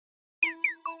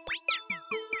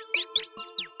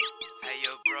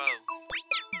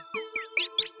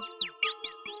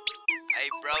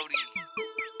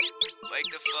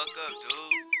up, dude.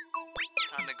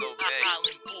 It's time to go back.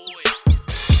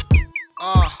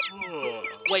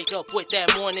 Wake up with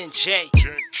that morning J,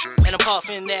 and I'm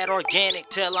puffing that organic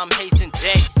till I'm hasting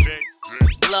days.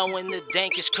 Blowing the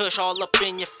dankish kush all up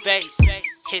in your face.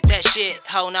 Hit that shit,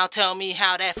 ho, now tell me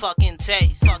how that fucking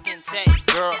tastes.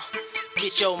 Girl,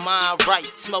 get your mind right.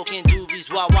 Smoking doobies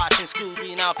while watching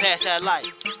Scooby, now pass that light.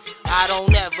 I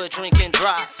don't ever drink and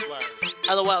drive.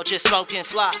 LOL, just smoking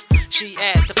fly. She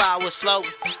asked if I was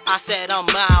floating. I said I'm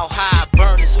mile high,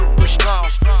 burning super strong.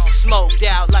 Smoked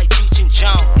out like Cheech and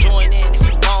Chong. Join in if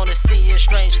you wanna see a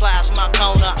strange class from my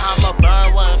corner. I'ma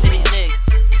burn one for these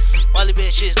niggas. While the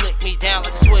bitches lick me down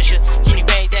like a swisher. Can you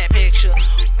paint that picture?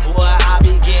 Boy, I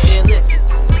be getting lifted.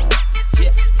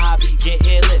 Yeah, I be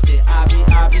getting lifted. I be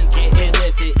getting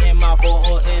lifted in my bowl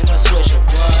or in a swisher.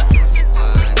 What?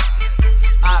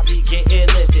 I be getting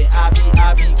lifted. I be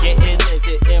getting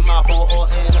lifted in my bowl or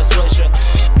in a swisher.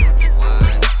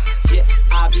 Yeah,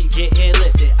 I be getting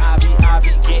lifted. I be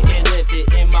getting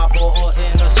lifted in my bowl or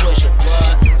in a swisher.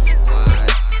 What?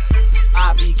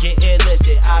 I be getting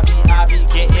lifted. I be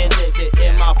getting lifted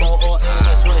in my bowl or in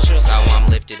a swisher. So I'm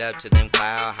lifted up to them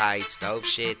cloud heights. Dope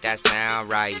shit, that sound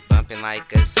right. Bumping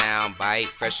like a sound bite.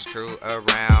 Freshest crew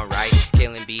around, right?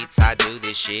 Killing beats, I do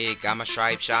this shit. Got my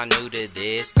stripes, y'all new to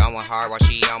this. Going hard while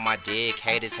she on my dick.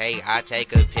 Haters hate, I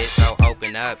take a piss. So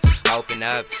open up.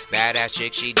 Badass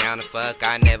chick, she down to fuck.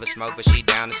 I never smoke, but she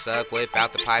down to suck. Whip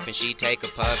out the pipe and she take a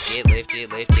puff. Get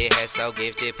lifted, head so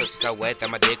gifted. Pussy so wet that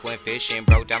my dick went fishing.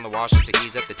 Broke down the wall just to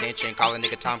ease up the tension. Call a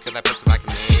nigga Tom, kill that pussy like a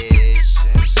mission.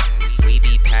 We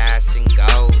be pass and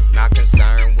go, not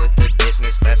concerned with the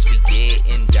business lest we get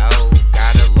in dough.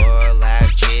 Got a loyal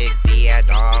ass chick, be at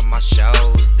all my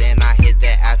shows. Then I hit the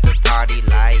after party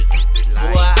like.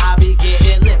 Boy, I be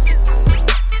getting lifted.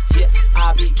 Yeah,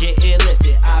 I be getting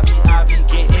lifted. I be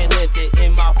getting lifted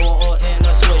in my bowl or in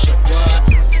a swisher. What?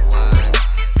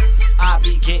 I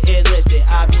be getting lifted.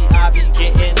 I be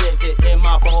getting lifted in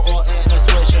my bowl or in a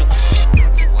swisher.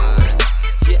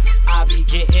 Yeah, I be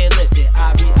getting lifted.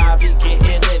 I be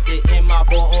getting lifted in my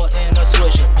bowl or in a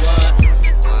swisher. What?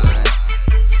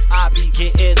 I be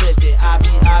getting lifted. I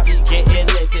be getting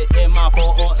lifted in my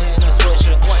bowl or in a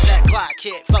swisher. Once that clock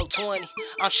hit 420,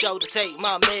 I'm sure to take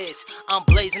my meds. I'm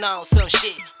blazing on some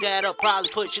shit that'll probably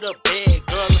put you to bed.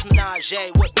 Girl, it's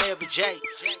Menage with Mary J.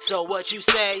 So what you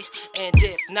say? And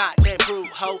if not, then prove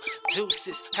ho.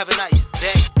 Deuces, have a nice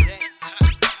day.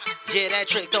 Yeah, that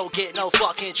trick don't get no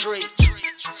fucking treat.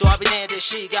 So I be damned if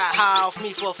she got high off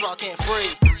me for fucking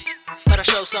free. But I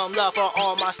show some love for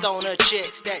all my stoner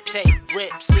chicks that take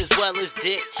rips as well as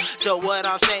dick. So what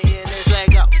I'm saying is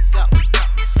let go.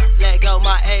 Let go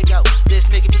my ego. This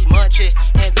nigga be munching,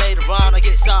 and later on I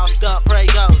get sauced up, pray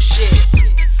go. Shit,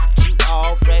 you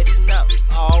already know.